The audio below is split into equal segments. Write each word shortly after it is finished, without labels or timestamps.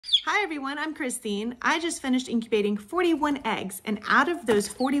Hi everyone, I'm Christine. I just finished incubating 41 eggs, and out of those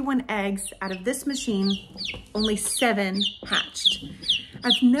 41 eggs, out of this machine, only 7 hatched.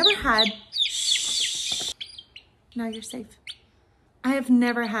 I've never had, shh, now you're safe. I have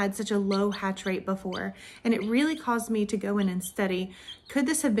never had such a low hatch rate before, and it really caused me to go in and study, could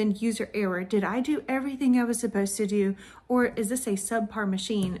this have been user error? Did I do everything I was supposed to do? Or is this a subpar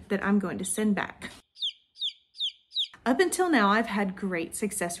machine that I'm going to send back? Up until now, I've had great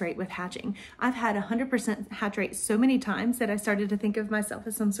success rate with hatching. I've had 100% hatch rate so many times that I started to think of myself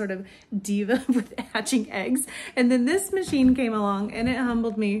as some sort of diva with hatching eggs. And then this machine came along and it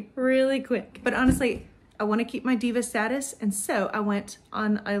humbled me really quick. But honestly, I want to keep my diva status, and so I went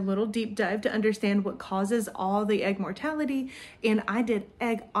on a little deep dive to understand what causes all the egg mortality, and I did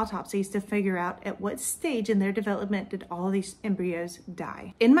egg autopsies to figure out at what stage in their development did all these embryos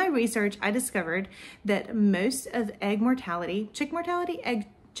die. In my research, I discovered that most of egg mortality, chick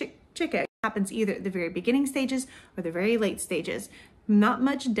egg, happens either at the very beginning stages or the very late stages. Not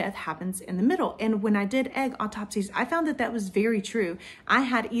much death happens in the middle. And when I did egg autopsies, I found that that was very true. I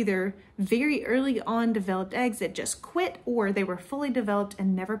had either very early on developed eggs that just quit, or they were fully developed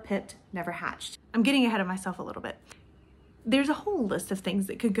and never pipped, never hatched. I'm getting ahead of myself a little bit. There's a whole list of things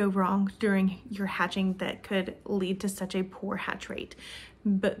that could go wrong during your hatching that could lead to such a poor hatch rate.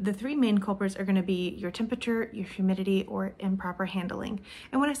 But the 3 main culprits are going to be your temperature, your humidity, or improper handling.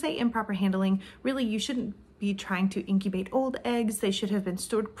 And when I say improper handling, really you shouldn't be trying to incubate old eggs. They should have been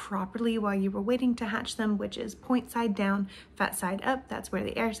stored properly while you were waiting to hatch them, which is point side down, fat side up. That's where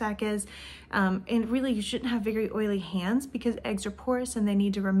the air sac is. And really you shouldn't have very oily hands because eggs are porous and they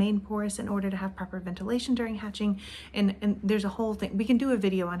need to remain porous in order to have proper ventilation during hatching. And there's a whole thing. We can do a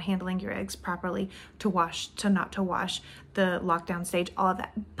video on handling your eggs properly, to wash, to not to wash, the lockdown stage, all of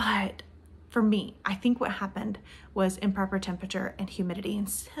that. But for me, I think what happened was improper temperature and humidity. And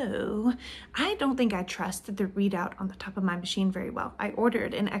so I don't think I trust the readout on the top of my machine very well. I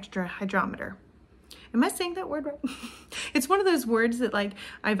ordered an extra hydrometer. Am I saying that word right? It's one of those words that, like,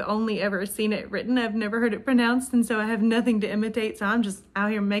 I've only ever seen it written. I've never heard it pronounced, and so I have nothing to imitate. So I'm just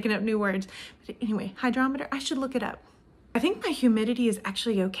out here making up new words. But anyway, hydrometer, I should look it up. I think my humidity is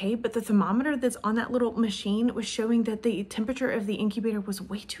actually okay, but the thermometer that's on that little machine was showing that the temperature of the incubator was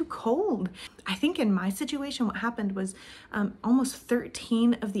way too cold. I think in my situation, what happened was almost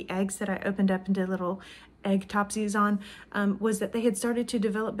 13 of the eggs that I opened up into little egg topsies on was that they had started to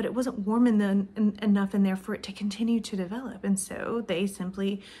develop, but it wasn't warm enough in there for it to continue to develop. And so they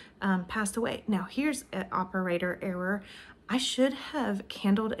simply passed away. Now here's an operator error. I should have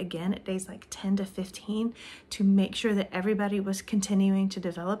candled again at days like 10 to 15 to make sure that everybody was continuing to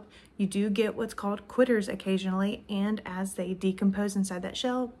develop. You do get what's called quitters occasionally, and as they decompose inside that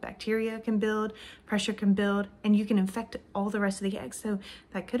shell, bacteria can build, pressure can build, and you can infect all the rest of the eggs. So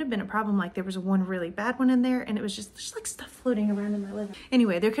that could have been a problem, like there was one really bad one in there and it was just like stuff floating around in my living room.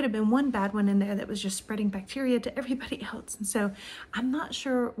 Anyway, there could have been one bad one in there that was just spreading bacteria to everybody else. And so I'm not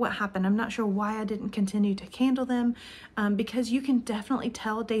sure what happened. I'm not sure why I didn't continue to candle them, because you can definitely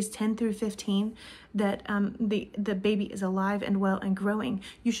tell days 10 through 15 that the baby is alive and well and growing.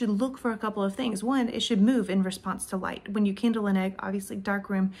 You should look for a couple of things. One, it should move in response to light. When you kindle an egg, obviously dark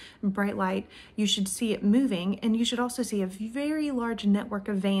room, bright light, you should see it moving, and you should also see a very large network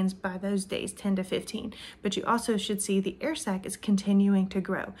of veins by those days 10 to 15. But you also should see the air sac is continuing to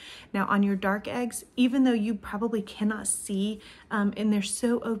grow. Now on your dark eggs, even though you probably cannot see and they're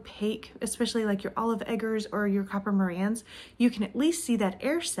so opaque, especially like your olive eggers or your copper morans, you can at least see that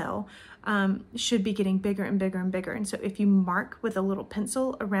air cell should be getting bigger and bigger and bigger. And so if you mark with a little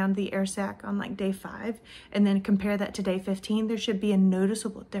pencil around the air sac on like day 5 and then compare that to day 15, there should be a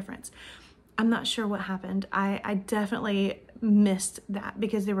noticeable difference. I'm not sure what happened. I definitely missed that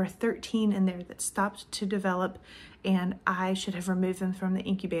because there were 13 in there that stopped to develop, and I should have removed them from the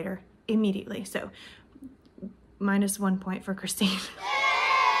incubator immediately. So -1 point for Christine.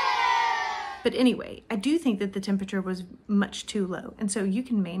 But anyway, I do think that the temperature was much too low. And so you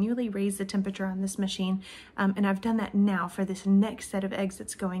can manually raise the temperature on this machine. And I've done that now for this next set of eggs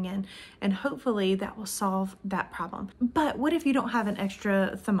that's going in. And hopefully that will solve that problem. But what if you don't have an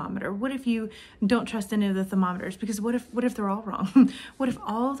extra thermometer? What if you don't trust any of the thermometers? Because what if they're all wrong? What if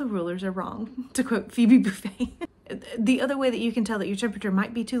all the rulers are wrong? To quote Phoebe Buffet. The other way that you can tell that your temperature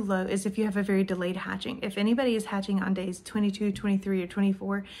might be too low is if you have a very delayed hatching. If anybody is hatching on days 22, 23, or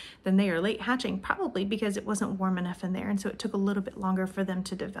 24, then they are late hatching, probably because it wasn't warm enough in there, and so it took a little bit longer for them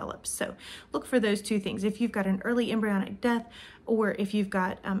to develop. So look for those two things. If you've got an early embryonic death, Or if you've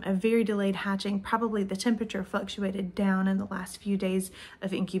got a very delayed hatching, probably the temperature fluctuated down in the last few days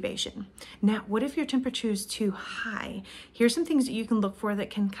of incubation. Now, what if your temperature is too high? Here's some things that you can look for that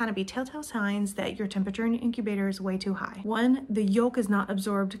can kind of be telltale signs that your temperature in your incubator is way too high. One, the yolk is not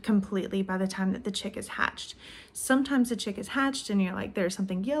absorbed completely by the time that the chick is hatched. Sometimes the chick is hatched and you're like, there's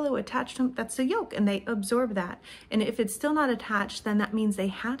something yellow attached to them. That's the yolk, and they absorb that. And if it's still not attached, then that means they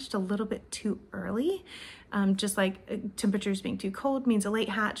hatched a little bit too early. Just like temperatures being too cold means a late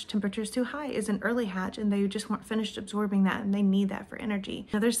hatch, temperatures too high is an early hatch, and they just weren't finished absorbing that, and they need that for energy.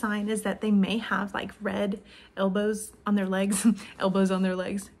 Another sign is that they may have like red elbows on their legs, elbows on their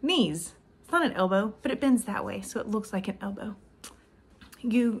legs, knees. It's not an elbow, but it bends that way, so it looks like an elbow.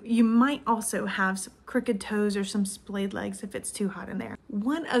 You might also have some crooked toes or some splayed legs if it's too hot in there.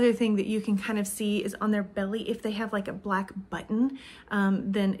 One other thing that you can kind of see is on their belly, if they have like a black button,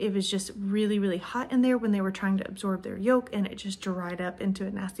 then it was just really, really hot in there when they were trying to absorb their yolk, and it just dried up into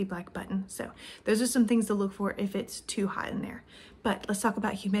a nasty black button. So those are some things to look for if it's too hot in there. But let's talk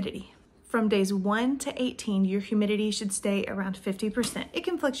about humidity. From days 1 to 18, your humidity should stay around 50%. It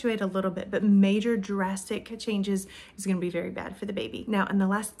can fluctuate a little bit, but major drastic changes is going to be very bad for the baby. Now, in the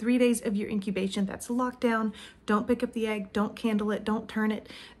last 3 days of your incubation, that's lockdown. Don't pick up the egg, don't candle it, don't turn it,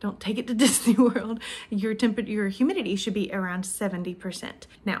 don't take it to Disney World. Your humidity should be around 70%.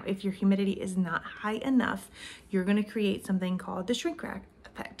 Now, if your humidity is not high enough, you're going to create something called the shrink wrap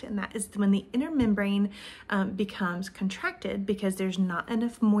effect, and that is when the inner membrane becomes contracted because there's not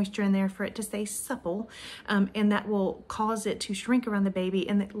enough moisture in there for it to stay supple, and that will cause it to shrink around the baby,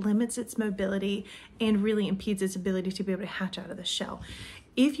 and it limits its mobility and really impedes its ability to be able to hatch out of the shell.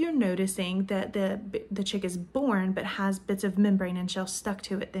 If you're noticing that the chick is born but has bits of membrane and shell stuck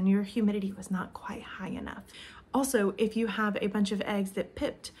to it, then your humidity was not quite high enough. Also, if you have a bunch of eggs that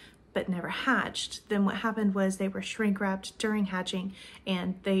pipped but never hatched, then what happened was they were shrink wrapped during hatching,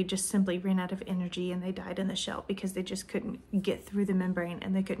 and they just simply ran out of energy and they died in the shell because they just couldn't get through the membrane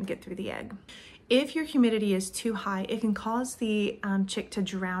and they couldn't get through the egg. If your humidity is too high, it can cause the chick to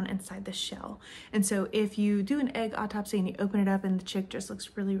drown inside the shell. And so if you do an egg autopsy and you open it up and the chick just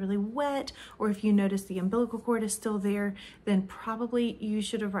looks really, really wet, or if you notice the umbilical cord is still there, then probably you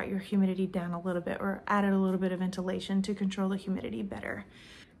should have brought your humidity down a little bit or added a little bit of ventilation to control the humidity better.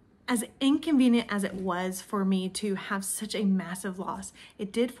 As inconvenient as it was for me to have such a massive loss,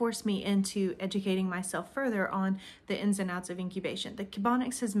 it did force me into educating myself further on the ins and outs of incubation. The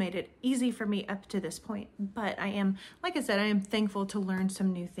Cubonics has made it easy for me up to this point, but I am, like I said, I am thankful to learn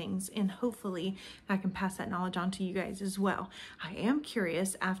some new things, and hopefully I can pass that knowledge on to you guys as well. I am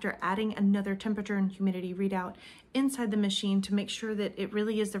curious, after adding another temperature and humidity readout inside the machine to make sure that it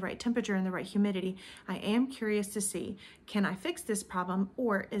really is the right temperature and the right humidity, I am curious to see, can I fix this problem,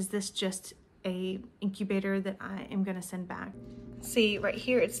 or is this just a incubator that I am going to send back? See, right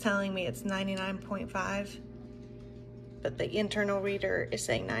here it's telling me it's 99.5, but the internal reader is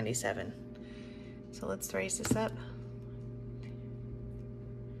saying 97. So let's raise this up.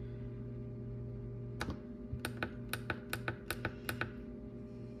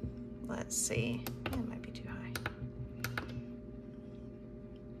 Let's see. It might be too high.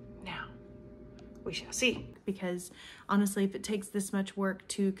 Now, we shall see. Because honestly, if it takes this much work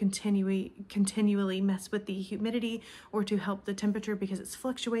to continually mess with the humidity, or to help the temperature because it's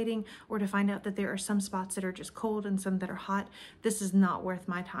fluctuating, or to find out that there are some spots that are just cold and some that are hot, this is not worth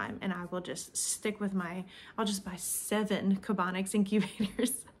my time, and I will just stick with I'll just buy 7 Cubonics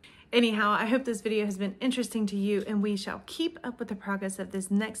incubators. Anyhow, I hope this video has been interesting to you, and we shall keep up with the progress of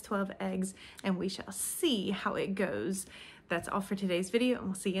this next 12 eggs, and we shall see how it goes. That's all for today's video, and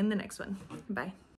we'll see you in the next one. Bye.